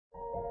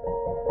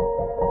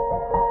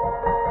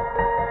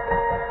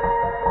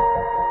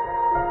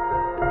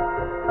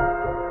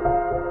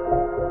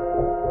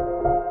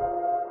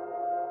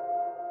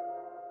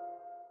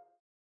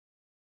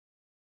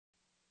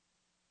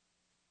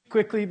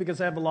quickly because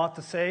I have a lot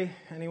to say.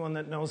 Anyone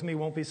that knows me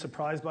won't be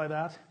surprised by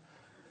that.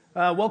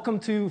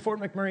 Welcome to Fort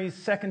McMurray's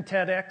second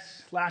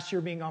TEDx, last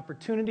year being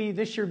Opportunity,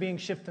 this year being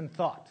Shift in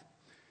Thought.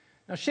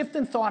 Now, Shift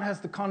in Thought has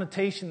the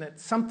connotation that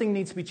something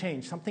needs to be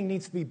changed, something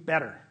needs to be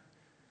better.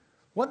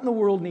 What in the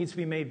world needs to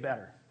be made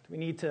better? Do we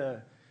need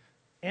to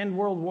end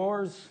world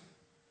wars,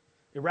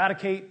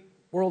 eradicate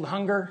world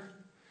hunger?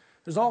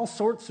 There's all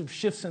sorts of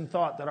shifts in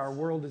thought that our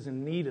world is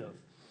in need of.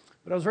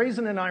 But I was raised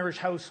in an Irish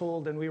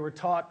household, and we were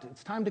taught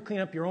it's time to clean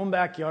up your own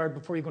backyard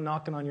before you go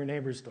knocking on your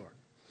neighbor's door.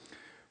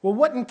 Well,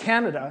 what in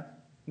Canada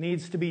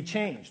needs to be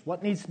changed?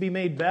 What needs to be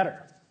made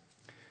better?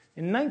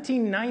 In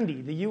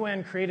 1990, the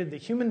UN created the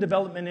Human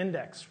Development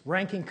Index,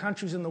 ranking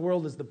countries in the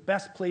world as the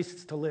best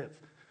places to live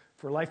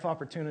for life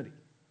opportunity.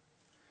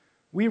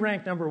 We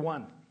ranked number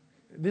 1.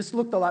 This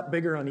looked a lot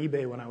bigger on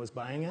eBay when I was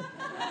buying it.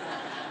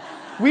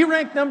 We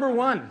ranked number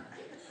 1.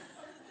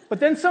 But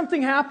then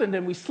something happened,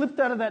 and we slipped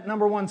out of that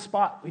number 1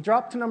 spot. We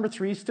dropped to number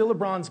 3, still a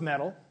bronze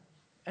medal,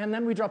 and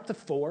then we dropped to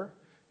 4,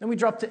 then we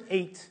dropped to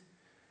 8,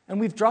 and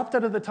we've dropped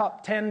out of the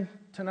top 10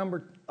 to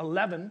number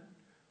 11.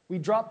 We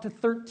dropped to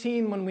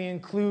 13 when we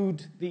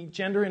include the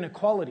gender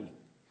inequality.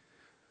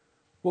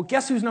 Well,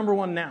 guess who's number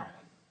 1 now?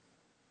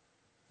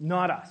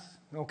 Not us.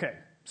 Okay,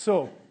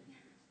 so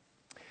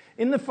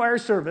in the fire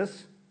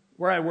service,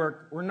 where I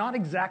work, we're not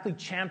exactly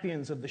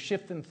champions of the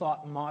shift in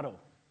thought motto.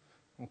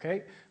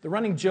 Okay? The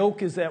running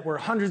joke is that we're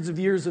hundreds of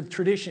years of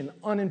tradition,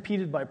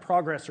 unimpeded by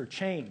progress or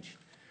change.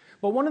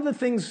 But one of the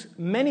things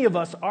many of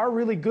us are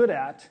really good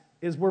at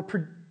is we're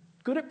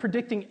good at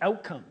predicting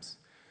outcomes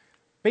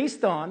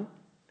based on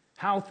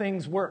how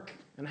things work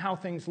and how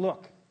things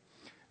look.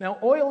 Now,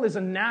 oil is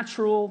a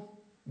natural,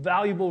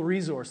 valuable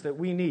resource that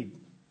we need.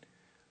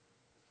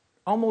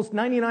 Almost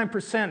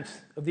 99%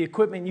 of the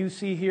equipment you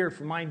see here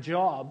for my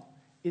job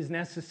is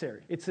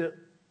necessary. It's a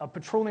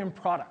petroleum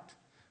product.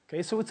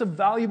 Okay, so it's a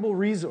valuable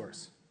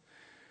resource.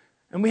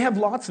 And we have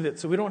lots of it,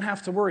 so we don't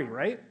have to worry,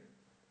 right?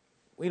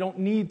 We don't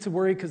need to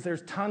worry because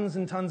there's tons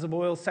and tons of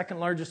oil, second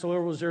largest oil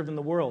reserve in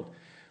the world.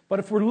 But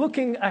if we're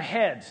looking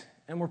ahead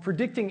and we're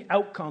predicting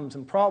outcomes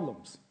and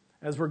problems,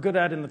 as we're good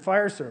at in the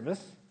fire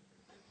service,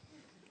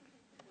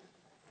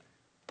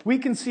 we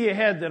can see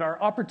ahead that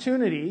our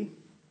opportunity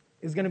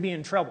is going to be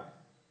in trouble.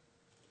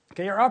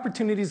 Okay, our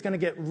opportunity is going to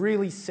get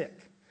really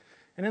sick.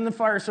 And in the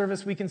fire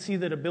service, we can see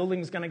that a building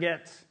is going to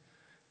get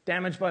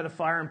damaged by the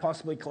fire and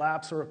possibly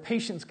collapse, or a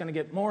patient's going to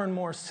get more and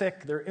more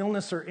sick. Their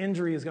illness or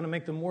injury is going to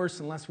make them worse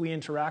unless we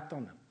interact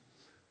on them.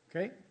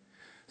 Okay?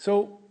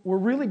 So we're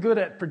really good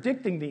at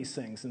predicting these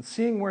things and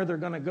seeing where they're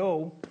going to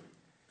go,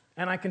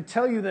 and I can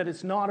tell you that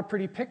it's not a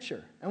pretty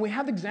picture. And we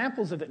have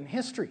examples of it in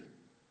history.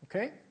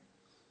 Okay?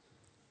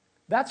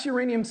 That's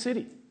Uranium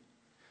City.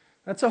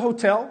 That's a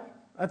hotel.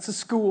 That's a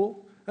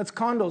school. That's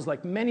condos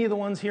like many of the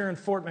ones here in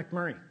Fort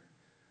McMurray.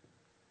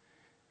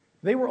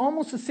 They were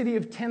almost a city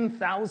of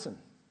 10,000.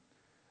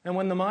 And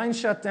when the mine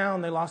shut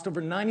down, they lost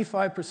over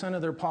 95%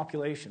 of their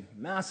population.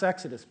 Mass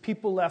exodus.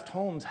 People left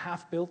homes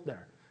half built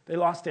there. They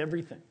lost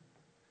everything.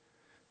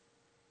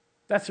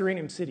 That's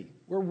Uranium City.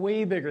 We're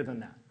way bigger than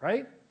that,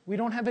 right? We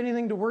don't have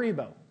anything to worry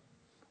about.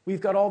 We've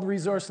got all the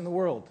resource in the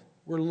world.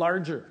 We're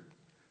larger.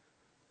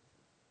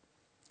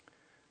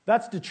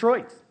 That's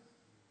Detroit.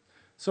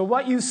 So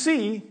what you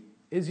see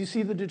is you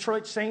see the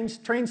Detroit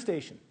train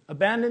station,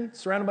 abandoned,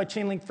 surrounded by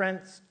chain link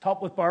fence,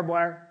 topped with barbed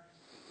wire.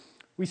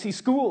 We see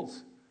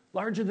schools,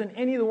 larger than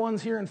any of the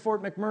ones here in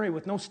Fort McMurray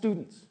with no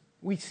students.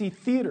 We see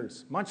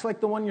theaters, much like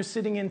the one you're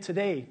sitting in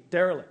today,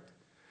 derelict.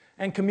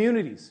 And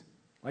communities,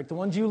 like the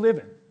ones you live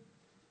in.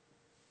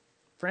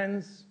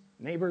 Friends,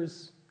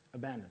 neighbors,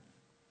 abandoned.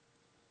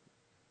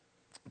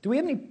 Do we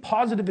have any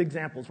positive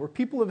examples where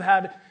people have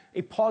had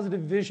a positive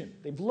vision?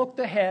 They've looked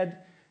ahead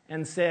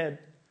and said,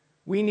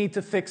 we need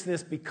to fix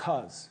this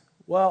because.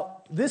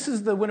 Well, this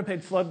is the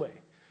Winnipeg floodway,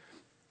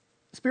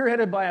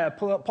 spearheaded by a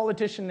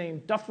politician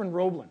named Dufferin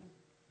Roblin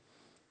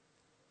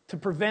to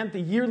prevent the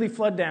yearly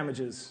flood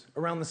damages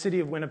around the city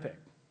of Winnipeg.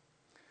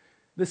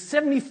 The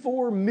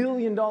 $74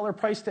 million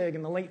price tag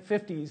in the late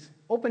 50s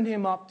opened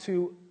him up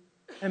to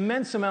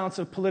immense amounts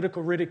of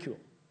political ridicule.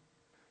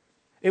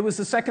 It was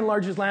the second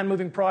largest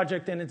land-moving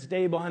project in its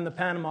day behind the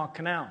Panama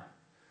Canal.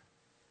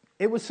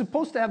 It was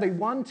supposed to have a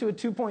 1 to a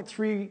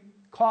 2.3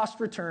 cost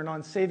return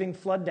on saving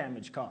flood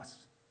damage costs.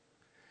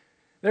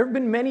 There have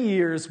been many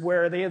years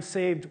where they have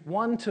saved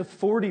 1 to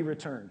 40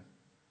 return.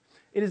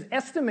 It is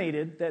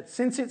estimated that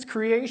since its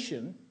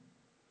creation,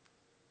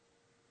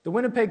 the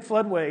Winnipeg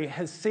floodway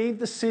has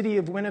saved the city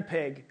of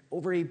Winnipeg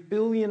over $1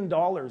 billion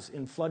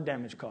in flood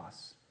damage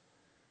costs.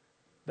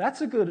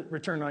 That's a good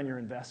return on your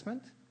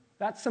investment.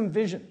 That's some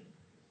vision.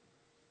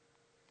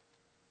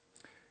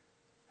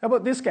 How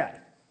about this guy?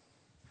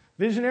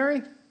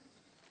 Visionary?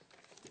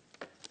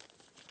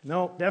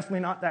 No, definitely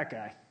not that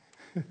guy.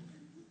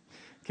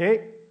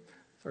 Okay?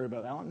 Sorry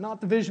about that one.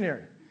 Not the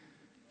visionary.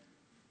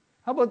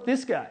 How about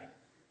this guy?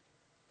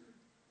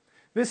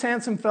 This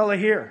handsome fella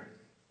here.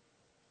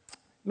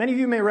 Many of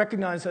you may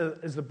recognize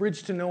as the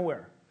bridge to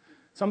nowhere.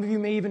 Some of you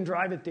may even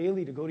drive it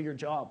daily to go to your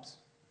jobs.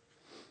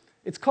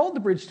 It's called the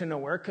Bridge to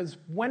Nowhere because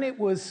when it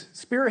was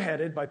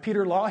spearheaded by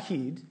Peter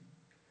Lougheed,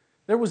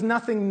 there was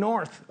nothing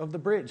north of the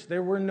bridge.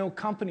 There were no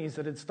companies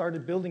that had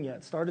started building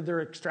yet, started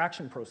their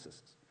extraction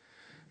processes.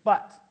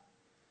 But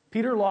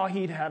Peter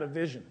Lougheed had a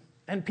vision.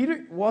 And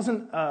Peter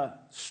wasn't a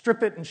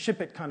strip it and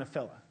ship it kind of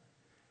fella.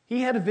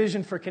 He had a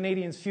vision for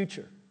Canadians'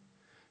 future.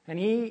 And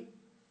he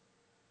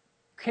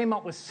came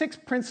up with 6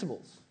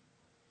 principles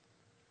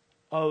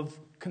of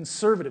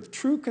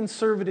true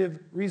conservative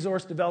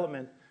resource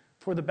development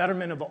for the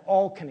betterment of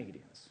all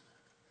Canadians.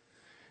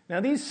 Now,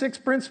 these 6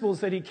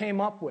 principles that he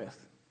came up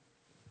with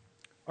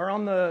are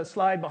on the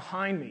slide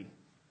behind me.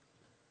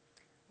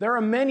 There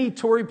are many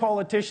Tory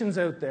politicians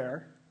out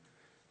there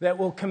that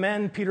will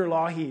commend Peter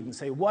Lougheed and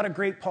say what a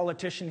great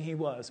politician he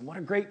was and what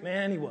a great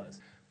man he was.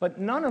 But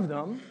none of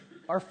them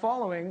are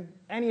following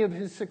any of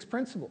his 6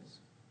 principles.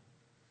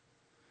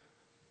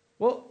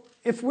 Well,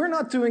 if we're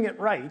not doing it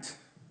right,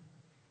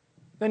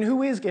 then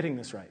who is getting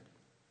this right?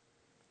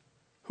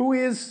 Who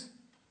is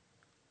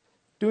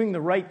doing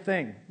the right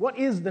thing? What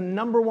is the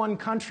 #1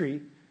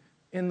 country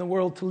in the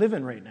world to live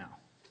in right now?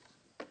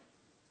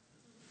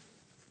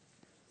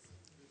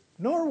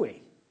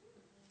 Norway,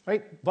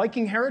 right?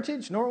 Viking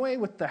heritage, Norway,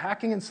 with the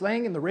hacking and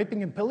slaying and the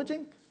raping and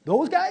pillaging.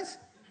 Those guys?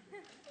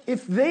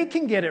 If they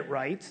can get it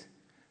right,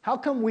 how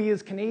come we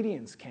as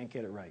Canadians can't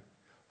get it right?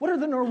 What are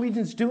the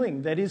Norwegians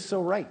doing that is so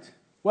right?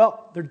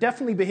 Well, they're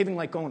definitely behaving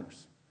like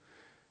owners.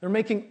 They're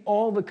making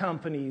all the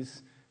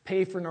companies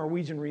pay for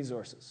Norwegian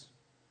resources.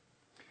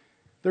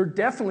 They're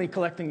definitely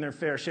collecting their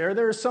fair share.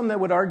 There are some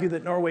that would argue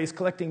that Norway is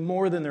collecting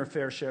more than their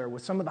fair share,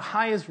 with some of the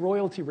highest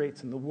royalty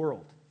rates in the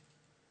world.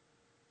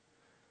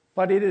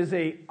 But it is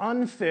an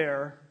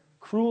unfair,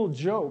 cruel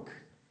joke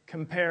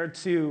compared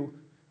to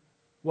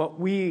what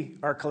we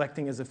are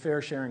collecting as a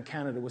fair share in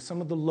Canada with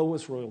some of the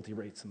lowest royalty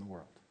rates in the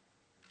world.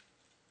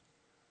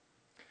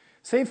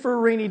 Save for a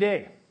rainy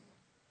day.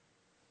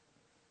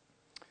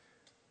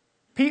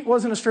 Pete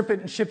wasn't a strip it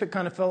and ship it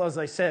kind of fellow, as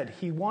I said.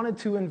 He wanted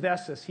to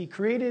invest this. He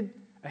created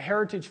a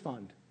heritage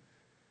fund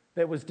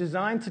that was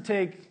designed to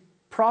take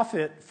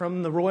profit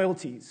from the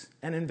royalties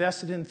and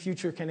invest it in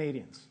future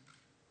Canadians.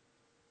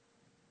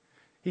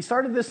 He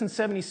started this in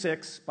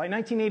 1976. By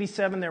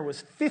 1987, there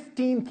was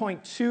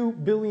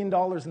 $15.2 billion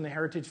in the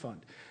Heritage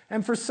Fund.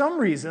 And for some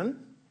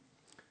reason,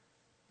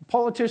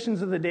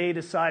 politicians of the day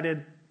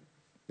decided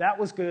that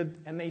was good,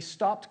 and they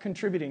stopped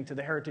contributing to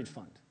the Heritage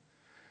Fund.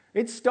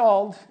 It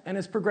stalled and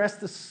has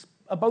progressed to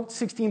about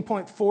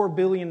 $16.4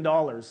 billion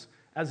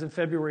as of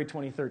February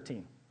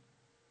 2013.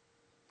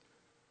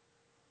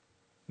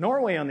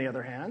 Norway, on the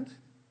other hand,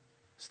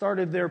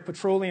 started their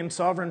Petroleum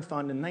Sovereign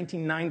Fund in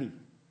 1990.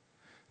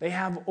 They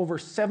have over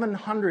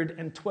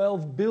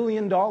 $712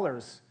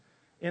 billion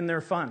in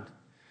their fund.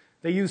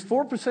 They use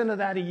 4% of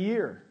that a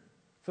year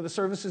for the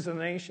services of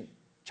the nation: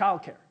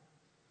 childcare,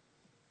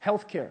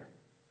 healthcare,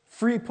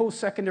 free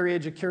post-secondary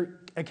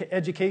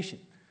education.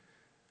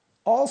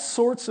 All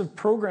sorts of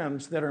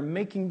programs that are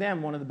making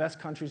them one of the best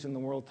countries in the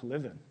world to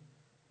live in.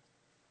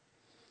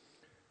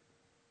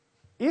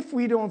 If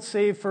we don't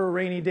save for a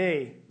rainy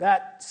day,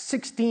 that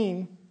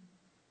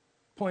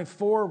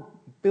 $16.4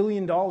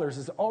 billion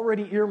is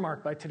already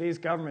earmarked by today's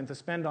government to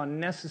spend on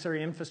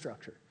necessary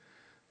infrastructure.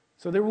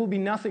 So there will be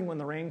nothing when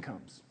the rain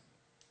comes.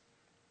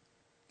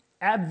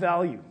 Add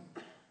value.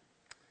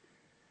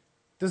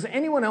 Does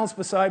anyone else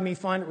beside me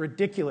find it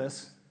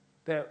ridiculous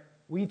that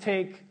we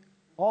take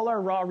all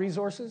our raw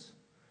resources,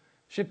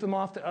 ship them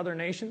off to other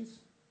nations,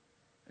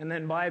 and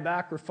then buy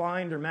back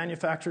refined or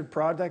manufactured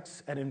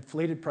products at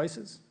inflated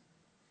prices?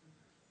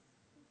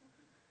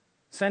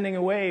 Sending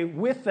away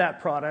with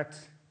that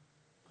product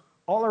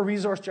all our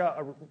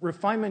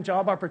refinement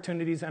job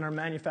opportunities and our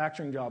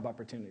manufacturing job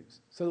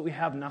opportunities, so that we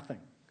have nothing.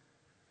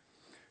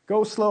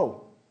 Go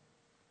slow.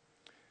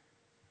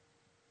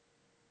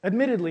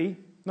 Admittedly,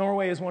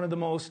 Norway is one of the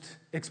most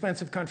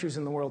expensive countries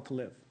in the world to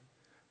live.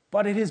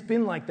 But it has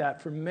been like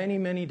that for many,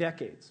 many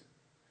decades.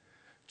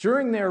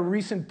 During their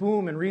recent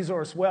boom in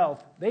resource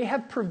wealth, they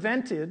have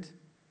prevented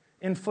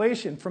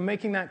inflation from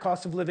making that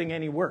cost of living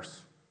any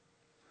worse.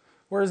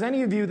 Whereas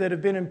any of you that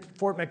have been in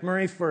Fort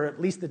McMurray for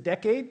at least a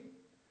decade,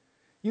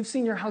 you've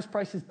seen your house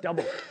prices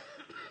double.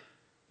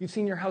 You've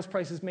seen your house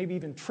prices maybe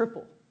even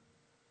triple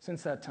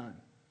since that time.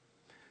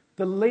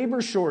 The labor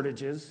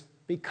shortages,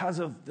 because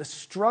of the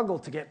struggle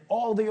to get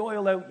all the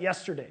oil out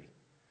yesterday,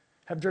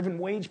 have driven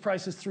wage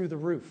prices through the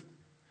roof.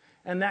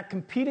 And that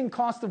competing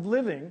cost of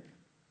living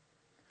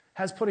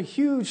has put a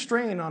huge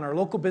strain on our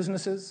local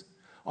businesses,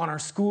 on our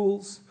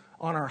schools,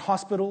 on our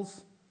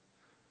hospitals,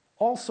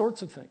 all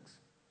sorts of things,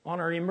 on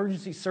our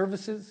emergency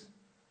services.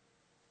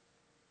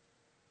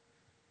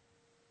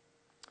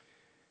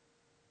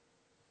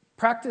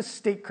 Practice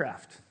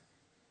statecraft.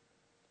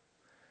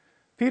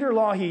 Peter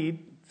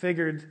Lougheed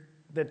figured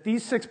that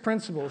these 6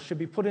 principles should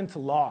be put into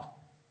law,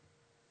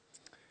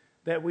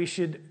 that we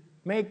should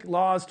make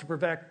laws to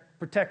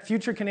protect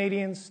future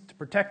Canadians, to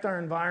protect our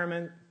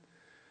environment,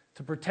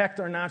 to protect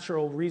our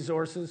natural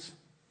resources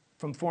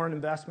from foreign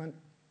investment.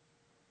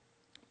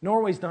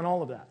 Norway's done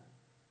all of that.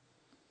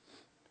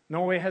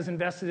 Norway has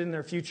invested in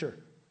their future.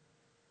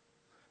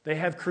 They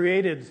have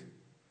created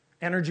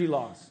energy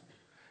laws.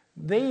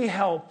 They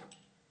help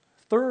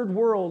third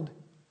world,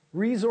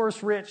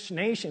 resource-rich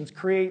nations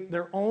create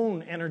their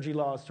own energy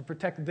laws to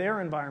protect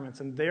their environments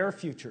and their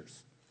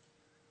futures.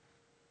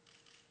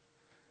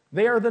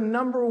 They are the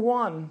number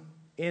one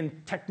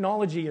in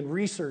technology and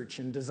research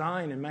and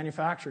design and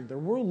manufacturing. They're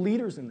world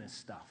leaders in this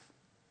stuff.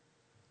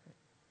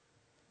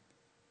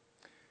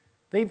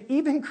 They've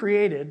even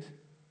created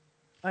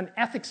an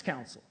ethics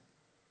council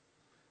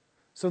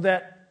so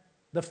that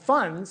the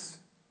funds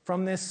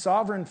from this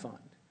sovereign fund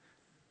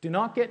do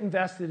not get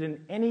invested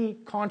in any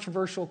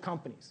controversial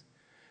companies.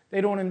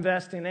 They don't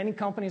invest in any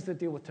companies that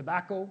deal with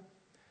tobacco.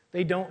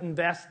 They don't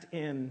invest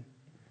in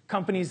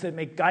companies that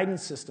make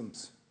guidance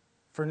systems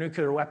for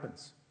nuclear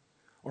weapons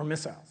or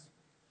missiles.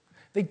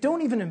 They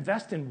don't even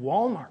invest in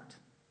Walmart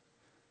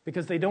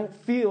because they don't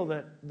feel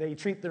that they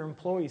treat their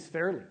employees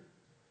fairly.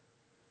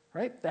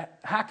 Right? That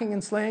hacking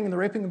and slaying and the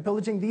raping and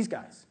pillaging, these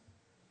guys.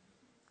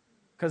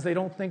 Because they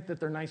don't think that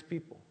they're nice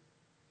people.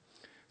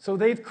 So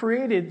they've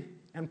created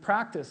and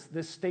practiced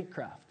this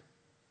statecraft.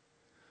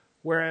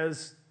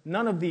 Whereas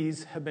none of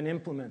these have been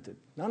implemented.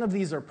 None of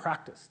these are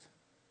practiced.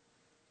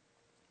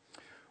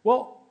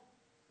 Well,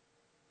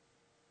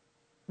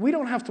 we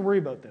don't have to worry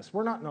about this.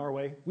 We're not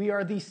Norway. We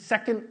are the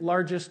second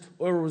largest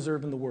oil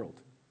reserve in the world.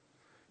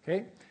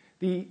 Okay?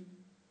 The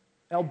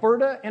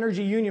Alberta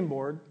Energy Union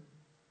Board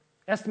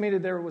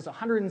estimated there was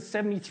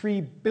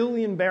 173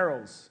 billion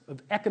barrels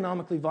of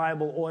economically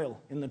viable oil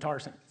in the tar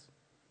sands.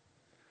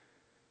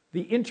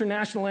 The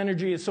International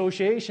Energy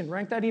Association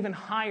ranked that even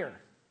higher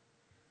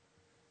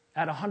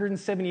at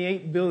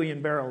 178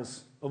 billion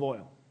barrels of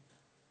oil.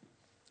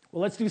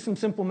 Well, let's do some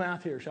simple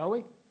math here, shall we?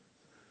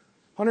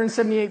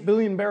 178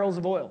 billion barrels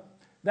of oil.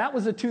 That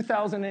was a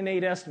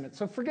 2008 estimate.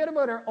 So forget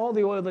about all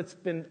the oil that's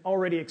been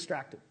already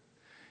extracted.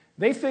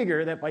 They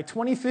figure that by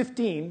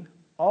 2015,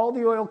 all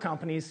the oil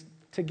companies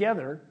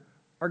together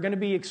are going to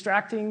be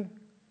extracting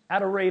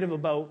at a rate of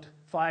about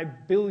 5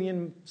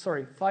 million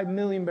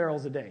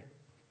barrels a day.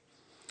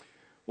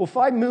 Well,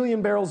 5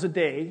 million barrels a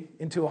day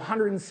into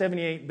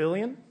 178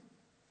 billion,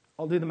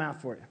 I'll do the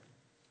math for you.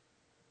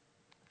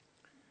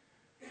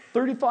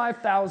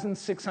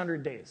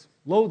 35,600 days.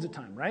 Loads of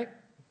time, right?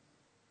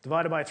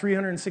 Divided by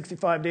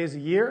 365 days a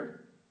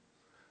year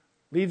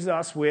leaves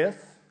us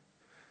with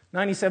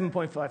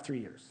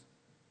 97.53 years.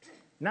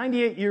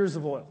 98 years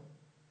of oil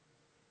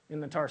in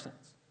the tar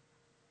sands.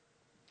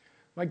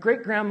 My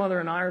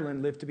great-grandmother in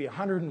Ireland lived to be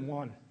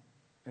 101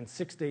 and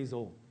 6 days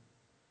old.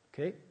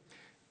 Okay?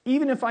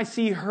 Even if I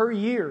see her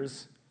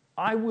years,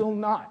 I will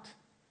not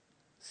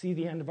see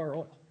the end of our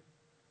oil.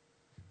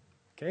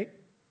 Okay?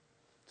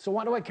 So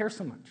why do I care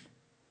so much?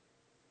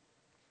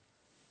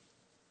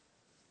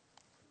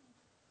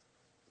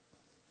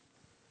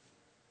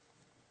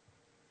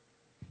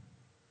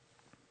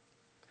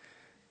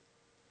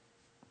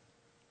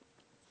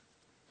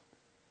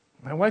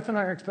 My wife and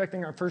I are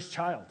expecting our first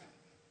child.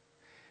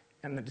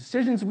 And the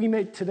decisions we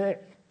make today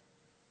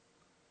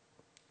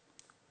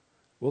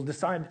will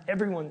decide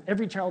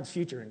every child's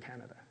future in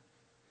Canada.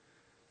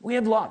 We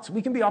have lots.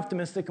 We can be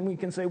optimistic and we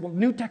can say, well,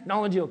 new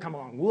technology will come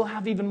along. We'll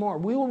have even more.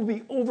 We will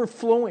be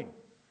overflowing.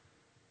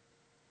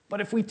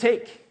 But if we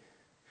take,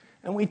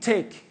 and we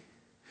take,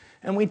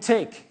 and we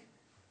take,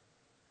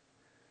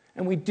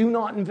 and we do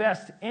not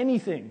invest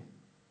anything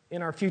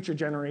in our future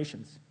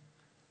generations,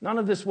 none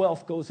of this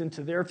wealth goes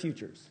into their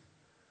futures.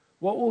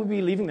 What will we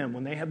be leaving them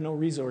when they have no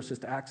resources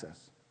to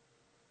access?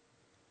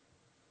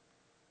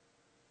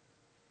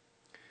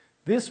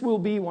 This will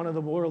be one of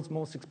the world's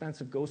most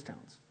expensive ghost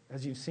towns,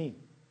 as you've seen.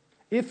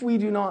 If we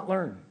do not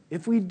learn,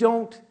 if we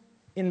don't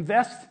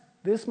invest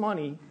this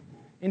money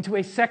into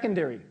a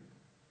secondary,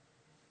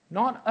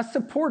 not a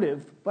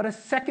supportive, but a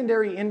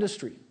secondary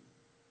industry,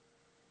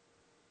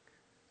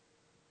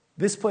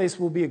 this place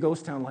will be a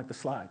ghost town like the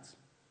slides.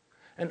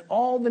 And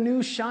all the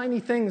new shiny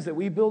things that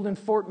we build in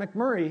Fort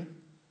McMurray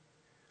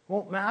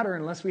won't matter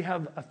unless we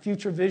have a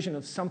future vision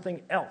of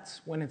something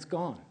else when it's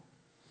gone.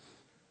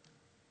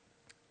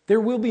 There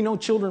will be no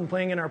children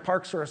playing in our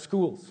parks or our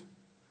schools.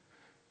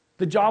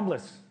 The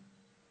jobless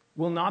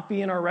will not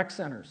be in our rec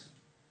centers.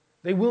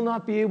 They will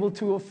not be able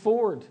to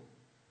afford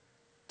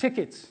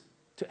tickets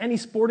to any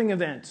sporting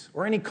event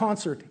or any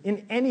concert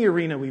in any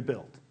arena we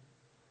build.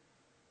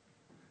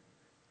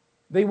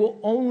 They will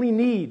only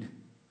need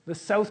the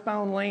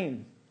southbound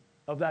lane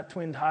of that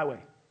twinned highway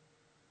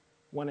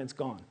when it's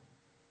gone.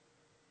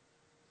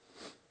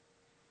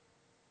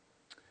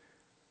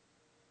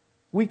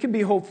 We can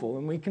be hopeful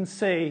and we can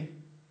say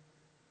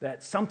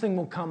that something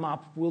will come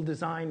up, we'll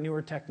design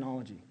newer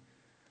technology.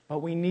 But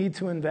we need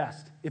to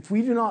invest. If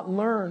we do not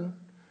learn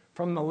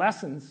from the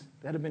lessons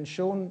that have been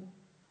shown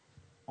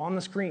on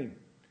the screen,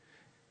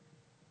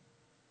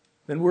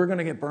 then we're going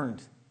to get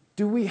burned.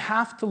 Do we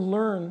have to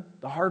learn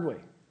the hard way?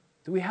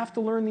 Do we have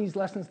to learn these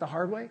lessons the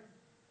hard way?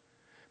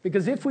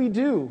 Because if we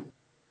do,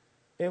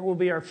 it will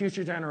be our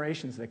future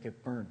generations that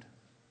get burned.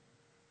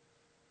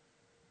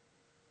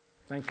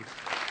 Thank you.